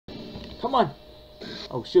Come on.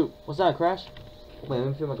 Oh shoot. What's that, a crash? Wait, let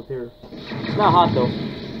me feel my computer. It's not hot though.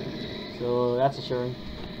 So that's assuring.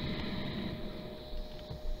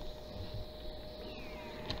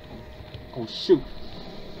 Oh shoot.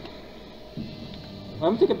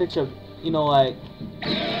 Let me take a picture of, you know, like...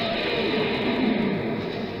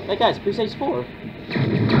 That guy's pre-stage 4.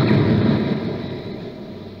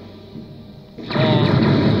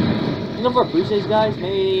 And... You know, for pre-stage guys,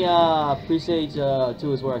 maybe pre-stage 2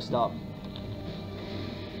 is where I stop.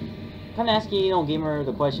 Kind of asking, you know, gamer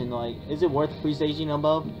the question, like, is it worth pre-staging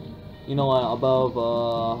above? You know, above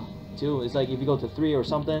 2? It's like if you go to 3 or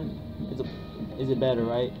something, is it better,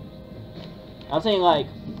 right? I'm saying, like,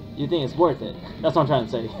 you think it's worth it. That's what I'm trying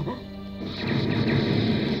to say.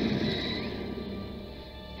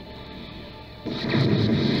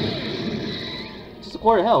 Just a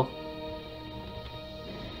quarter health.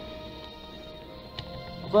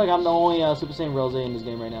 I feel like I'm the only Super Saiyan Rose in this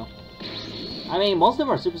game right now. I mean, most of them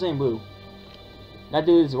are Super Saiyan Blue. That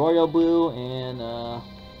dude is Royal Blue and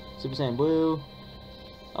Super Saiyan Blue.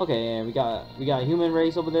 Okay, and we got a human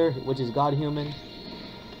race over there, which is God Human.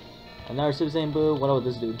 Another Super Saiyan Blue. What about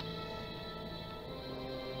this dude?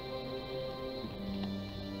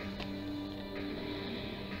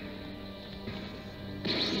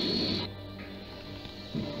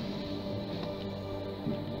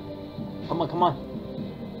 Come on, come on.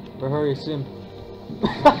 We're hurry soon.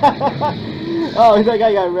 Oh, that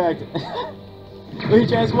guy got wrecked. He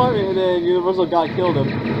transformed and then Universal God killed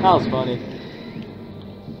him. That was funny.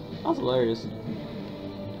 That was hilarious.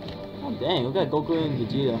 Oh dang, look at Goku and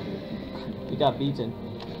Vegeta. He got beaten.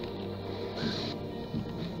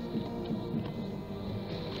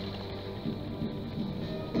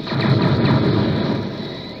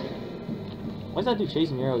 Why's that dude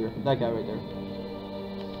chasing me earlier? That guy right there.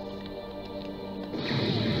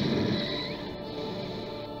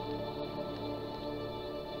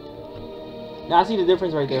 Now I see the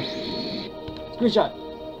difference right there. Screenshot.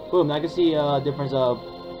 Boom. I can see a difference of,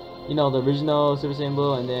 you know, the original Super Saiyan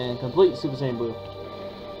Blue and then complete Super Saiyan Blue.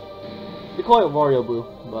 They call it Wario Blue,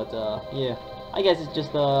 but yeah. I guess it's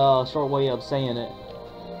just a short way of saying it.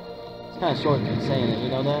 It's kind of short saying it. You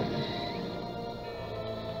know that?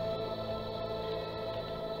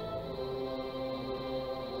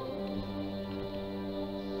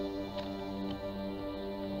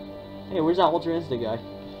 Hey, where's that Ultra Instinct guy?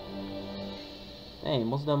 Dang,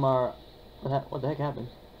 most of them are... What the heck happened?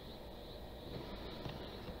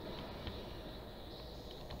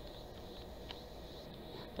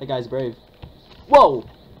 That guy's brave. Whoa!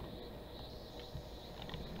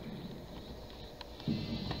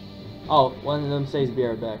 Oh, one of them says be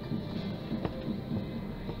right back.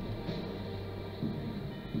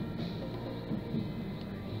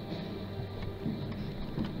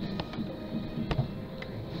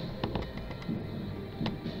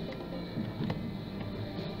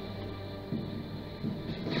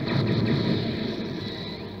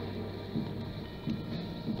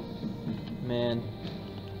 Man,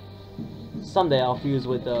 someday I'll fuse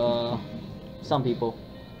with some people,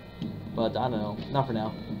 but I don't know, not for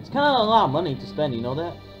now. It's kind of a lot of money to spend, you know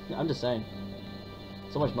that? I'm just saying,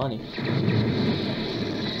 so much money.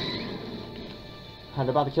 I'm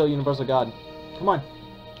about to kill Universal God. Come on,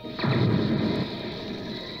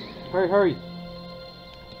 hurry, hurry!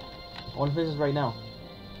 I want to finish this right now.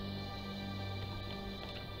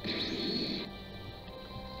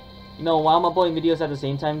 You know, while I'm uploading videos at the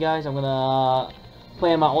same time, guys, I'm gonna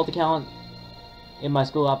play on my alt account in my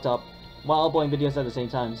school laptop while uploading videos at the same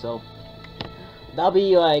time, so that'll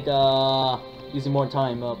be like using more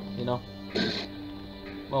time up, you know.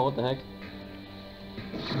 Well, what the heck?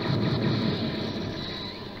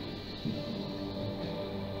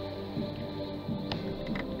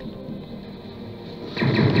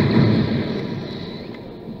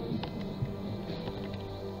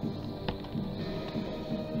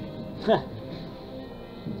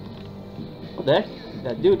 What the heck?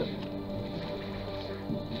 That dude.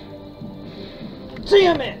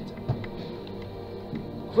 Damn it!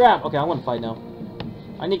 Crap! Okay, I want to fight now.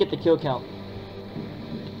 I need to get the kill count.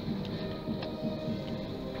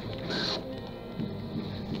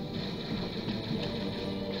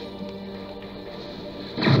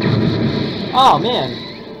 Oh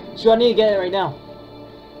man! Sure, I need to get it right now.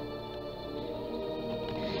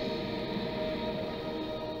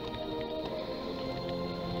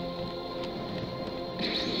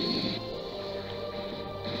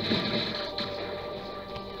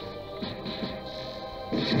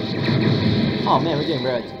 Oh man, we're getting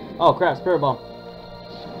wrecked. Oh crap, Spirit Bomb.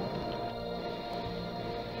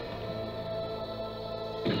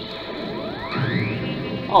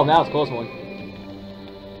 Oh, that was a close one.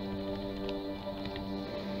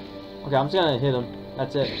 Okay, I'm just gonna hit him.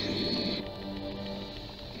 That's it.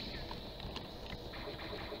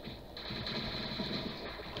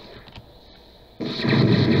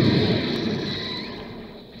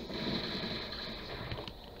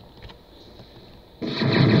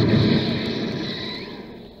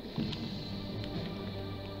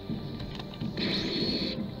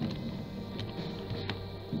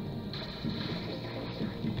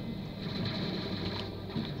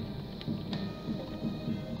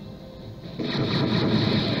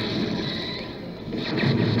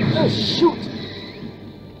 Oh, shoot!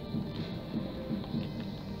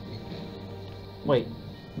 Wait.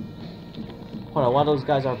 Hold on, while those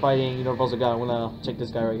guys are fighting Universal God, I'm gonna check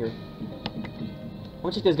this guy right here. I'm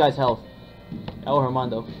gonna check this guy's health. El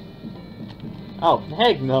Hermando. Oh,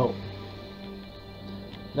 heck no.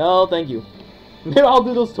 No, thank you. Maybe I'll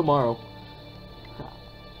do those tomorrow.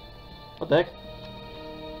 What the heck?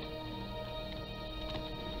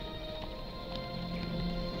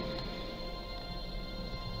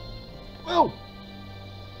 Oh!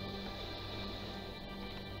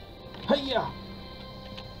 Hiya!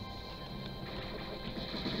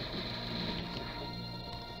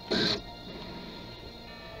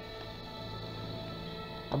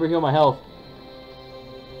 I'll bring heal my health.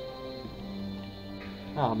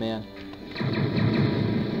 Oh man.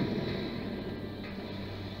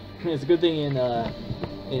 It's a good thing in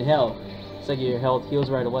hell. It's like your health heals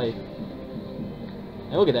right away.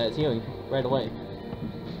 And look at that, it's healing right away.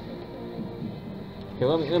 Okay,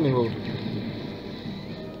 let me move.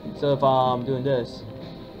 So if I'm doing this,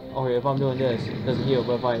 okay, if I'm doing this, it doesn't heal.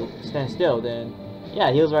 But if I stand still, then yeah,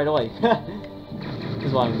 it heals right away. This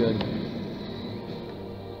is why I'm good.